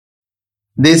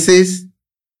This is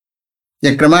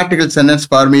a grammatical sentence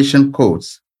formation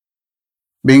course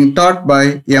being taught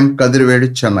by M. Kadirvedu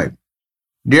Chennai.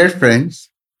 Dear friends,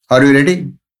 are you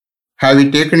ready? Have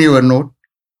you taken your note?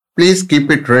 Please keep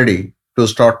it ready to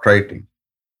start writing.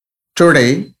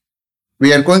 Today,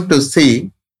 we are going to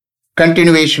see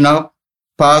continuation of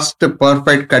past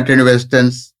perfect continuous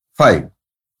tense 5.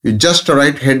 You just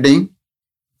write heading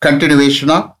continuation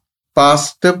of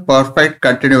past perfect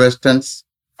continuous tense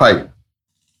 5.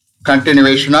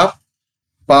 Continuation of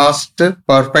past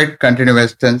perfect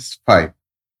continuous tense 5.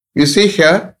 You see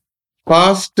here,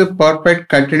 past perfect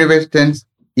continuous tense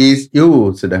is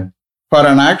used for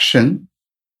an action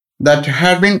that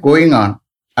had been going on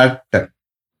at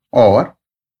or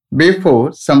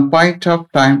before some point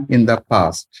of time in the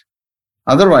past.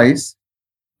 Otherwise,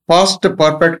 past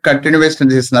perfect continuous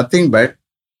tense is nothing but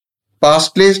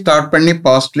pastலேயே start பண்ணி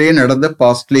pastலேயே நடந்து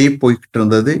pastலேயே போய்கிட்டு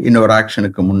இருந்தது இன்னொரு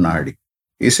ஆக்ஷனுக்கு முன்னாடி.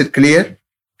 Is it clear?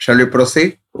 Shall we proceed?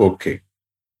 Okay.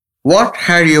 What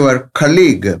had your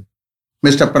colleague,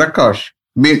 Mr. Prakash,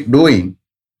 been doing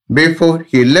before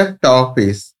he left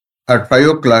office at 5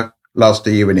 o'clock last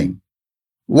evening?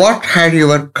 What had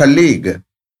your colleague,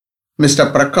 Mr.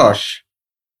 Prakash,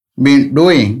 been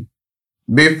doing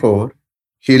before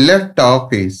he left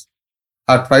office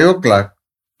at 5 o'clock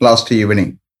last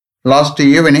evening? Last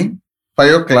evening,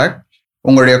 5 o'clock,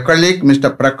 உங்களுடைய colleague Mr.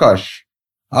 Prakash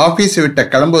office விட்ட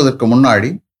கிளம்புவதற்கு முன்னாடி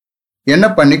என்ன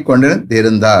பண்ணி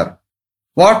கொண்டிருந்தார்?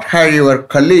 What had your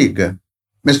colleague,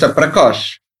 Mr. Prakash,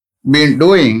 been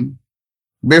doing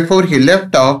before he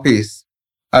left office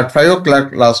at 5 o'clock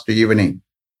last evening?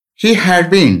 He had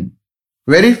been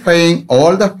verifying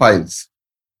all the files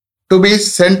to be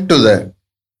sent to the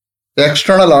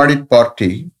external audit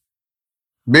party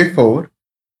before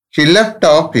he left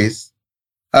office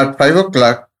at 5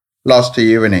 o'clock last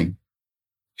evening.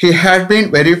 He had been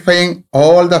verifying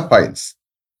all the files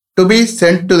to be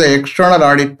sent to the external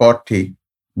audit party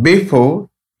before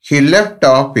he left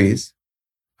office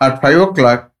at 5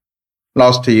 o'clock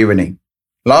last evening.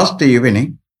 Last evening,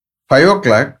 5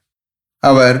 o'clock,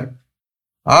 அவர்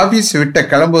office விட்ட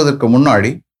கிளம்புவதற்கு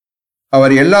முன்னாடி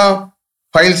அவர் எல்லா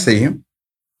ஃபைல்ஸையும்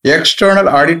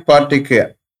external audit பார்ட்டிக்கு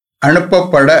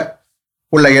அனுப்பப்பட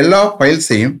உள்ள எல்லா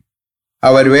ஃபைல்ஸையும்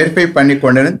அவர் verify பண்ணி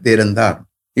கொண்டிருந்தார்.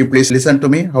 You please listen to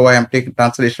me how I am taking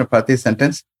translation for this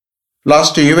sentence.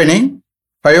 Last evening,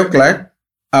 5 o'clock,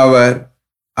 அவர்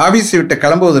ஆபீஸ் விட்டு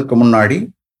கிளம்புவதற்கு முன்னாடி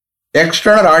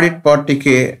எக்ஸ்டர்னல் ஆடிட்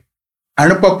பார்ட்டிக்கு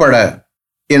அனுப்பப்பட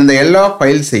இருந்த எல்லா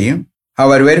ஃபைல்ஸையும்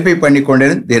அவர் வெரிஃபை பண்ணி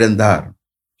கொண்டிருந்தார்.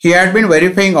 He had been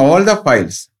verifying all the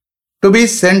files to be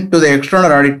sent to the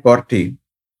external audit party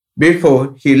before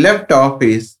he left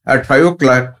office at 5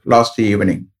 o'clock last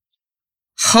evening.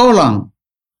 How long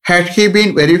had he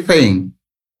been verifying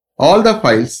all the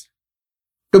files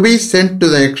to be sent to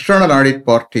the external audit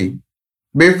party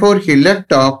before he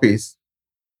left office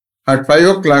at 5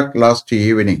 o'clock last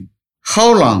evening? How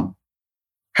long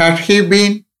had he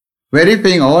been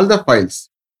verifying all the files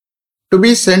to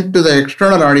be sent to the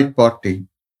external audit party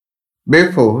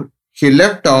before he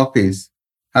left office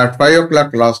at 5 o'clock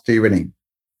last evening?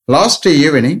 Last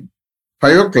evening,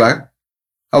 5 o'clock,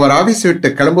 அவர் office விட்டு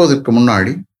கிளம்புவதற்கு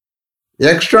முன்னாடி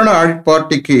external audit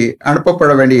பார்ட்டிக்கு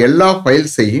அனுப்பப்பட வேண்டிய எல்லா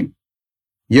ஃபைல்ஸையும்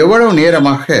எவ்வளவு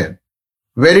நேரமாக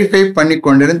வெரிஃபை பண்ணி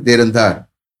கொண்டிருந்தார்?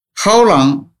 How long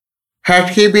had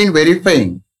he been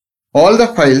verifying all the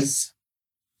files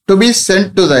to be sent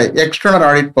to the external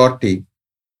audit party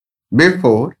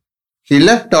before he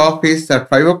left office at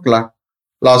 5 o'clock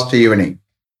last evening?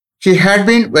 He had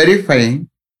been verifying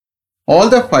all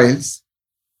the files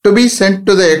to be sent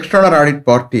to the external audit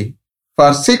party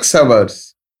for 6 hours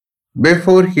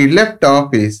before he left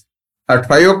office at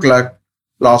 5 o'clock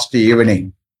last evening.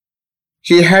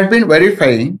 He had been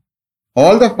verifying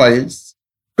all the files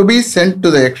to be sent to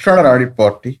the external audit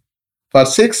party for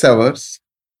 6 hours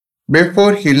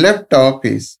before he left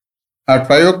office at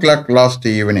 5 o'clock last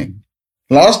evening.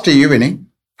 Last evening,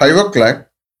 5 o'clock,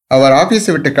 அவர் office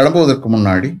விட்டு கிளம்புவதற்கு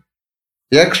முன்னாடி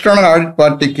external audit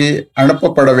பார்ட்டிக்கு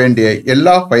அனுப்பப்பட வேண்டிய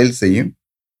எல்லா ஃபைல்ஸையும்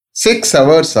 6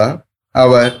 ஹவர்ஸா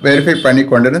அவர் verify பண்ணி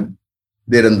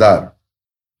கொண்டிருந்தார்.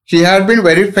 He had been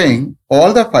verifying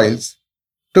all the files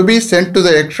to be sent to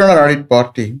the external audit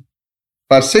party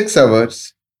for 6 hours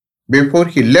before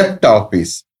he left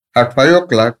office at 5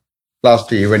 o'clock last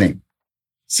evening.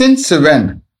 Since when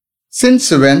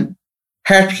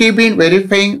had he been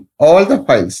verifying all the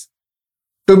files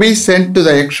to be sent to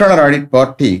the external audit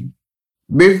party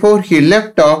before he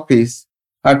left office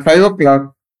at 5 o'clock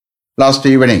last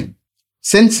evening?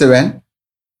 Since when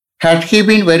had he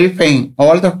been verifying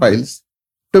all the files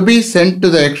to be sent to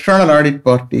the external audit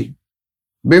party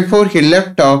before he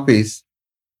left office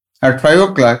at 5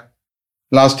 o'clock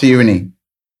last evening.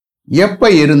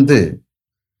 எப்ப இருந்து,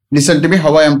 listen to me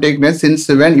how I am taking it, since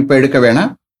when இப்ப எடுக்க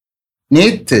வேணாம்.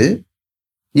 நேத்து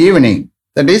evening,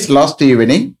 that is last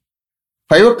evening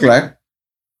 5 o'clock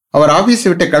அவர் office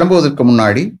விட்டு கிளம்புவதற்கு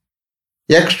முன்னாடி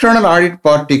எக்ஸ்டர்னல் ஆடிட்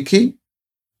பார்ட்டிக்கு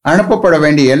அனுப்பப்பட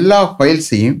வேண்டிய எல்லா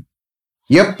ஃபைல்ஸையும்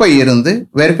எப்ப இருந்து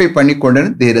வெரிஃபை பண்ணி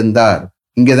கொண்டு இருந்தார்.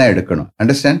 இங்கதான் எடுக்கணும்.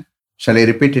 Understand? shall I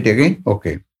repeat it again?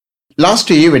 Okay. Last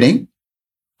evening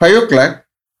 5 o'clock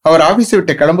அவர் ஆபீஸ்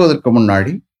விட்டு கிளம்புவதற்கு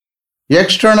முன்னாடி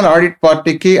எக்ஸ்டர்னல் ஆடிட்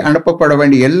பார்ட்டிக்கு அனுப்பப்பட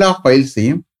வேண்டிய எல்லா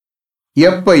ஃபைல்ஸையும்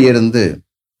எப்ப இருந்து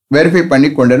வெரிஃபை பண்ணி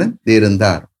கொண்டு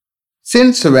இருந்தார்.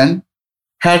 Since when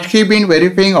had he been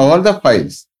verifying all the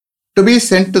files to be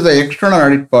sent to the external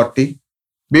audit party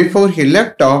before he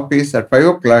left office at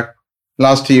 5 o'clock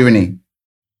last evening?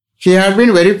 He had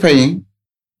been verifying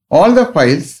all the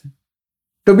files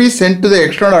to be sent to the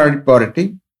external audit party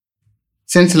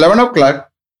since 11 o'clock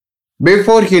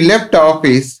before he left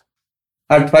office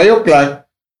at 5 o'clock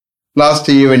last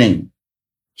evening.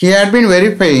 He had been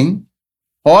verifying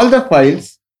all the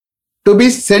files to be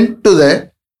sent to the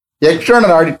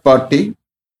external audit party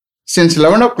since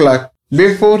 11 o'clock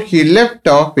before he left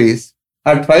office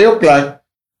at 5 o'clock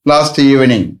last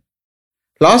evening.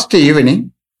 Last evening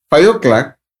 5 o'clock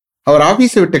அவர்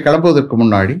ஆபீஸை விட்டு கிளம்புவதற்கு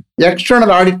முன்னாடி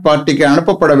external audit பார்ட்டிக்கு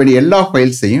அனுப்பப்பட வேண்டிய எல்லா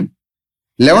ஃபைல்ஸையும்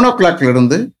 11 o'clockல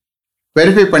இருந்து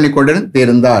verify பண்ணி கொண்டு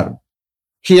இருந்தார்.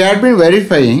 He had been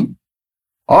verifying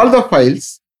all the files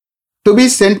to be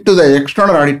sent to the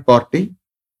external audit party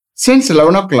since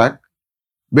 11 o'clock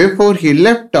before he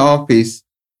left office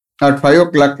at 5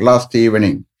 o'clock last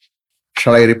evening.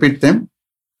 Shall I repeat them?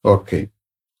 Okay.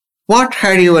 What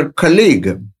had your colleague,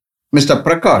 Mr.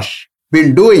 Prakash, been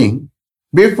doing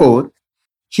before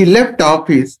he left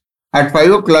office at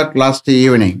 5 o'clock last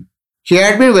evening? He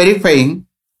had been verifying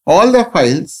all the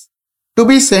files to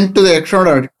be sent to the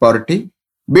external audit party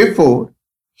before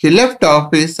he left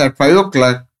office at 5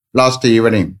 o'clock last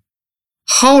evening.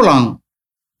 How long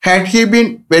had he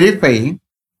been verifying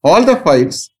all the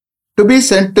files to be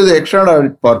sent to the external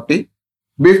audit party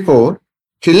before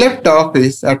he left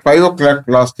office at 5 o'clock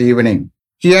last evening?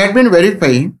 He had been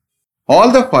verifying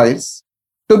all the files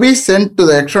to be sent to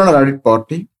the external audit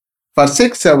party for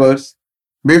 6 hours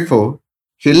before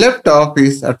he left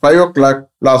office at 5 o'clock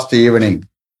last evening.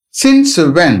 Since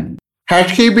when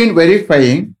had he been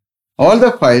verifying all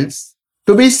the files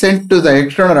to be sent to the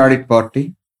external audit party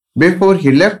before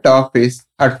he left office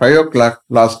at 5 o'clock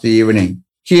last evening?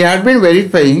 He had been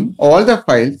verifying all the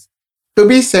files to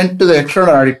be sent to the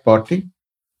external audit party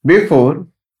before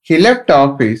he left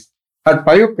office at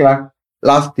 5 o'clock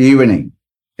last evening.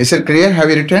 Is it clear? Have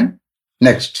you written?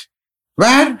 Next.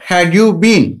 Where had you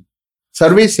been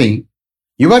servicing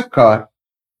your car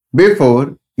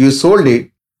before you sold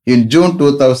it in June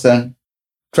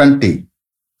 2020?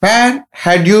 Where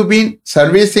had you been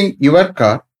servicing your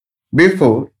car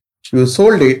before you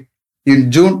sold it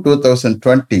in June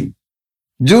 2020?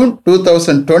 June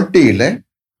 2020ல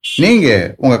நீங்க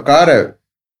உங்க காரை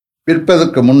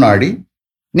விற்பதற்கு முன்னாடி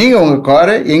நீங்க உங்க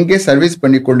காரை எங்கே service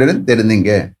பண்ணி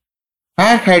கொண்டிருந்தீங்க?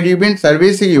 Where had you been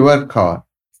servicing your car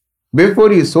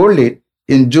before you sold it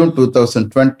in June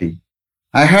 2020?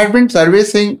 I had been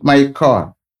servicing my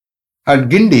car at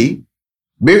Gindi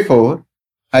before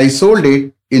I sold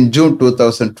it in June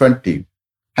 2020.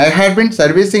 I had been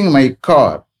servicing my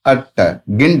car at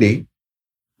Gindi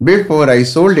before I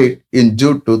sold it in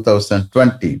June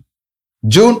 2020.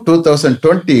 June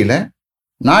 2020ல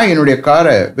நான் என்னுடைய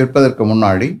காரை விற்பதற்கு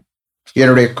முன்னாடி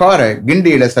என்னுடைய காரை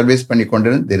கிண்டியில service பண்ணி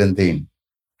கொண்டிருந்தேன்.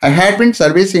 I had been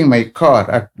servicing my car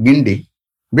at Gindi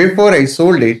before I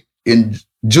sold it in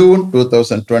June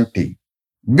 2020.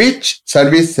 Which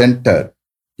service center?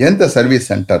 எந்த சர்வீஸ்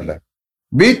சென்டர்ல?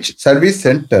 Which service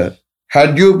center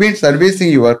had you been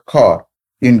servicing your car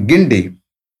in Gindi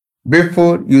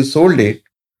before you sold it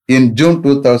in June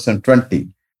 2020?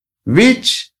 Which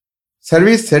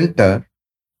service center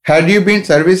had you been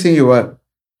servicing your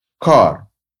car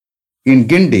in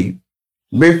Gindi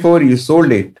before you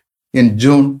sold it in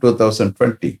June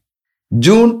 2020?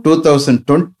 June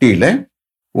 2020ல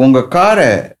உங்க காரை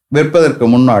விற்பதற்கு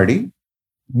முன்னாடி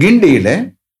கிண்டியில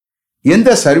எந்த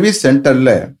service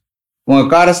சென்டர்ல உங்க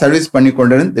காரை service பண்ணி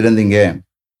கொண்டிருந்தீங்க?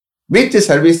 Which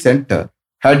service center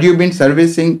had you been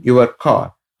servicing your car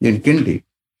in Gindi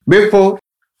before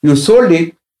you sold it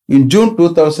in June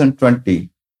 2020?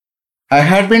 I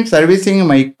had been servicing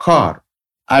my car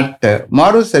at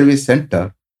Maru Service Center.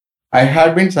 I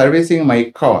had been servicing my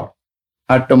car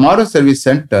at Maru Service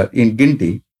Center in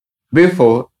Gindi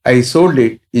before I sold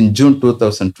it in June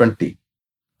 2020.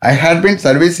 I had been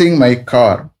servicing my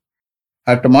car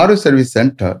at Maru Service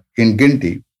Center in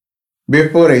Guindy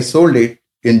before I sold it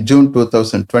in June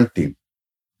 2020.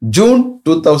 June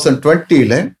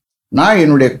 2020ல நான்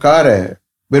என்னுடைய காரை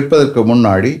விற்பதற்கு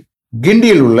முன்னாடி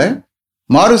கிண்டியில் உள்ள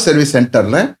மாரு service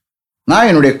சென்டர்ல நான்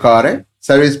என்னுடைய காரை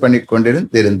சர்வீஸ் பண்ணி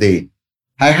கொண்டிருந்தேன்.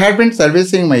 I had been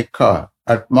servicing my car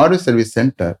at Maru Service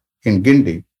Center in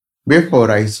Guindy before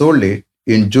I sold it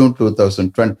in June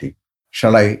 2020.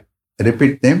 Shall I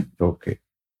repeat them? Okay.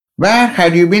 Where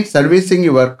had you been servicing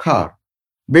your car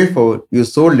before you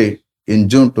sold it in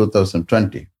June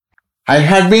 2020? I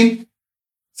had been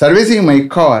servicing my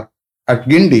car at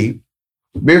Guindy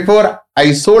before I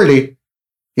sold it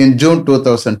in June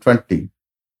 2020.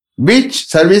 Which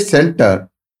service center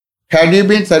had you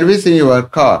been servicing your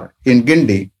car in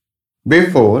Guindy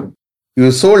before you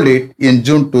sold it in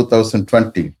June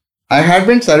 2020? I had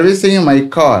been servicing my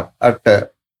car at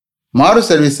Maru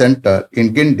Service Center in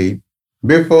Guindy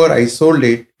before I sold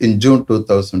it in June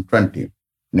 2020.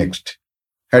 Next.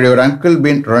 Had your uncle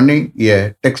been running a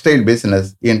textile business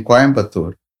in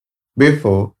Coimbatore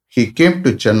before he came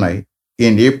to Chennai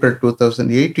in April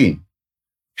 2018?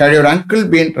 Had your uncle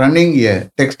been running a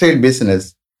textile business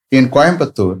in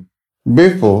Coimbatore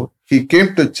before he came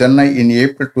to Chennai in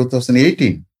April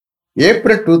 2018?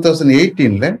 April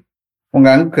 2018ல உங்க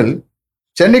uncle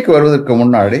சென்னைக்கு வருவதற்கு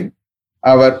முன்னாடி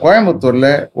அவர் கோயம்புத்தூர்ல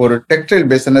ஒரு textile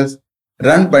business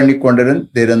run பண்ணி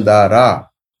கொண்டிருந்தாரா?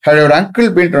 Had your uncle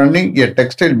been running a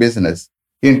textile business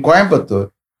in Coimbatore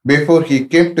before he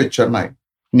came to Chennai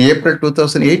in April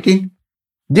 2018?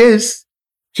 Yes,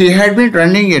 he had been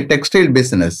running a textile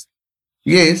business.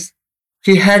 Yes,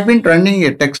 he had been running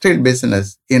a textile business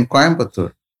in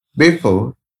Coimbatore before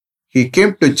he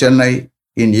came to Chennai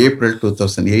in April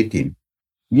 2018.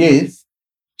 Yes,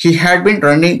 he had been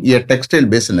running a textile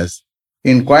business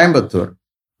in Coimbatore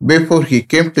before he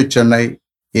came to Chennai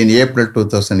in April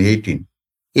 2018.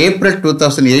 April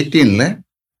 2018ல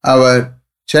அவர்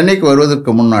சென்னைக்கு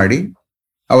வருவதற்கு முன்னாடி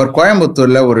அவர்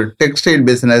கோயம்புத்தூர்ல ஒரு textile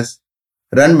business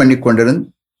run பண்ணி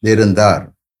கொண்டிருந்தார்.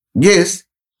 Yes,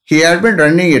 he had been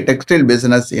running a textile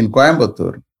business in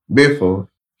Coimbatore before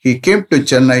he came to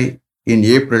Chennai in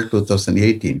April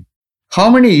 2018. How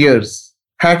many years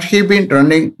had he been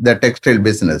running the textile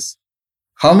business?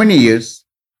 How many years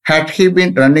had he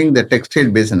been running the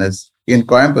textile business in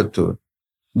Coimbatore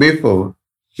before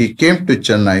he came to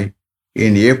Chennai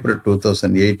in April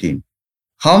 2018?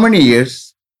 How many years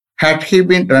had he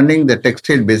been running the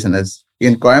textile business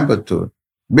in Coimbatore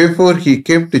before he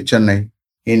came to Chennai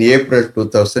in April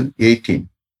 2018?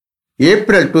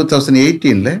 April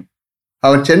 2018ல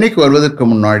அவர் சென்னைக்கு வருவதற்கு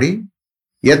முன்னாடி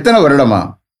எத்தனை வருடமா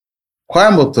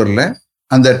கோயம்புத்தூர்ல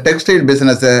அந்த textile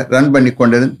பிசினஸை run பண்ணி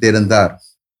கொண்டிருந்தார்?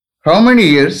 How many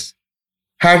years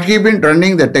had he been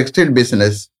running the textile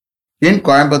business in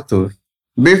Coimbatore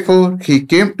before he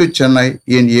came to Chennai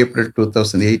in April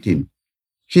 2018?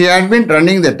 He had been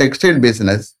running the textile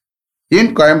business in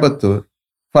Coimbatore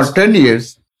for 10 years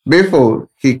before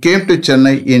he came to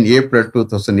Chennai in April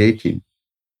 2018.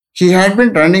 He had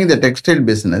been running the textile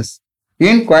business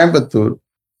in Coimbatore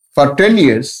for 10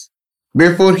 years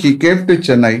before he came to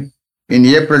Chennai in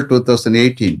April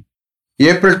 2018.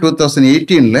 April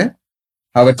 2018ல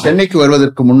அவர் சென்னைக்கு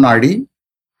வருவதற்கு முன்னாடி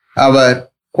அவர்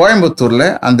கோயம்புத்தூர்ல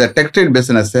அந்த textile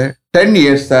பிசினஸை 10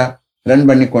 இயர்ஸா run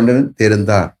பண்ணி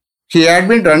கொண்டிருந்தார். He had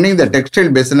been running the textile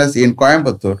business in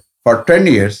Coimbatore for 10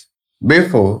 years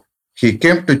before he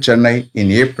came to Chennai in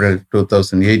April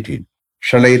 2018.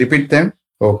 Shall I repeat them?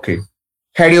 Okay.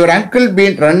 Had your uncle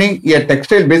been running a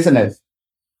textile business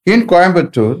in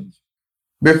Coimbatore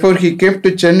before he came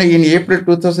to Chennai in April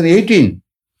 2018?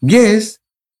 Yes,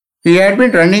 he had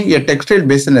been running a textile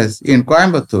business in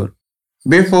Coimbatore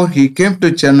before he came to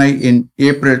Chennai in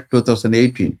April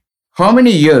 2018. How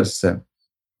many years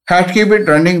had he been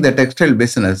running the textile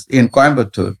business in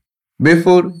Coimbatore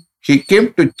before he came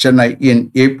to Chennai in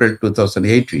April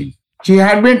 2018? He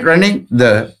had been running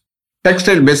the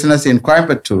textile business in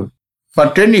Coimbatore for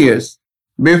 10 years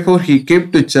before he came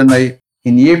to Chennai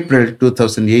in April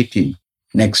 2018.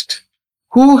 Next.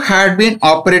 Who had been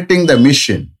operating the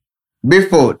machine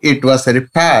before it was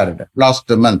repaired last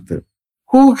month?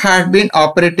 Who had been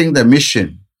operating the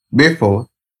machine before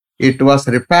it was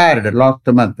repaired last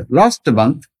month? Last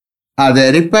month, அதை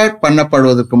repair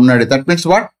பண்ணப்படுவதற்கு முன்னாடி, that means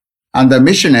what? அந்த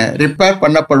மிஷினை repair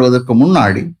பண்ணப்படுவதற்கு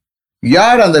முன்னாடி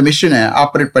யார் அந்த மிஷினை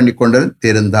ஆப்ரேட் பண்ணி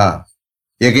கொண்டிருந்தா?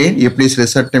 Again, you please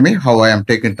listen to me how I am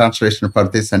taking translation for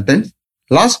this sentence.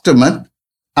 Last month,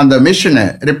 அந்த மிஷினை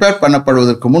ரிப்பேர்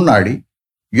பண்ணப்படுவதற்கு முன்னாடி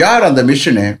யார் அந்த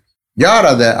மிஷினை யார்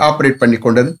அதை ஆப்ரேட் பண்ணி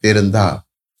கொண்டிருந்தா?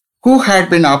 Who had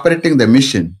been operating the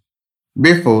machine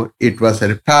before it was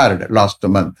repaired last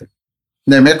month.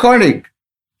 The mechanic,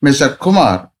 Mr.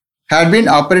 Kumar, had been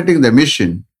operating the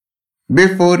machine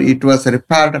before it was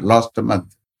repaired last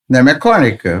month. The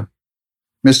mechanic,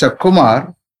 Mr.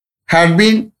 Kumar, had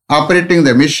been operating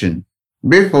the machine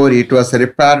before it was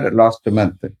repaired last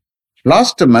month.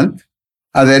 Last month,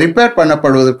 அதை repair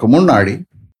பண்ணப்படுவதற்கு முன்னாடி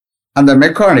அந்த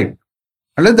mechanic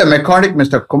அல்லது the mechanic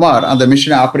Mr. Kumar அந்த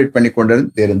மிஷினை operate பண்ணி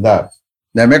கொண்டிருந்தார்.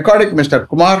 The mechanic Mr.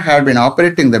 Kumar had been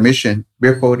operating the machine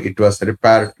before it was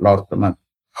repaired last month.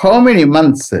 How many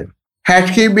months had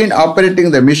he been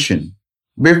operating the machine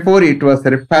before it was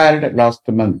repaired last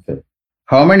month?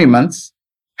 How many months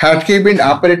had he been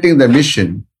operating the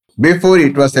machine before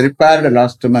it was repaired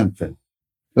last month?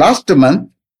 Last month,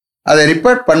 அதை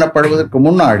repair பண்ணப்படுவதற்கு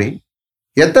முன்னாடி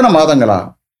எத்தனை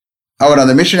மாதங்களா அவர்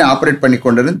அந்த மிஷினை operate பண்ணி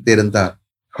கொண்டிருந்தார்?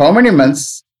 How many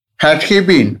months had he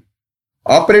been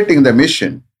operating the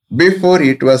machine before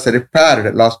it was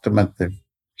repaired last month?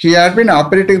 He had been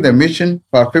operating the machine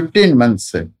for 15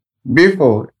 months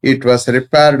before it was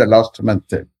repaired last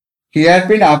month. He had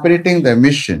been operating the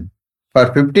machine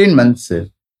for 15 months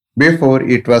before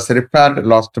it was repaired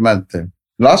last month.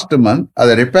 Last month,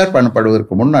 அதை repair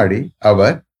பண்ணப்படுவதற்கு முன்னாடி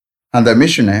அவர் அந்த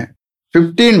மிஷினை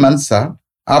 15 months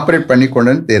operate பண்ணி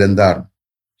கொண்டிருந்தார்.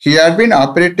 He had been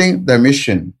operating the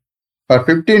machine for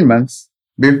 15 months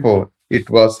before it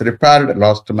was repaired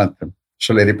last month.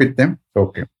 Shall I repeat them?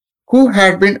 Okay. Who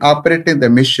had been operating the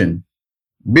machine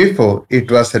before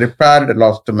it was repaired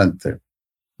last month?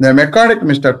 The mechanic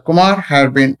Mr. Kumar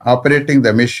had been operating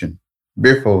the machine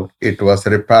before it was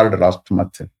repaired last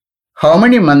month. How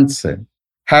many months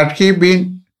had he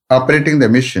been operating the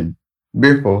machine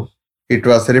before it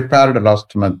was repaired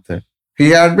last month? He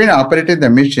had been operating the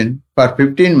machine for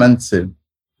 15 months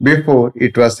before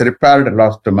it was repaired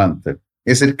last month.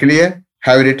 Is it clear?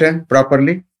 Have you written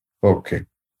properly? Okay.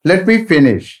 Let me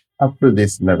finish up to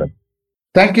this level.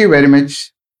 Thank you very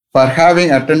much for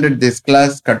having attended this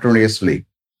class continuously.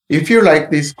 If you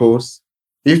like this course,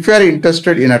 if you are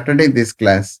interested in attending this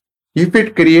class, if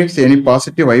it creates any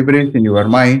positive vibration in your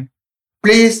mind,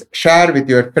 please share with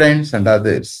your friends and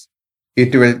others.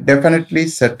 It will definitely,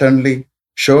 certainly,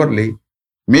 surely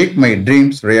make my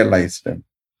dreams realized.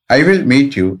 I will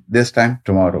meet you this time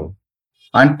tomorrow.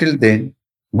 Until then,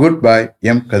 goodbye,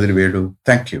 M. Kadirvedu.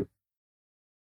 Thank you.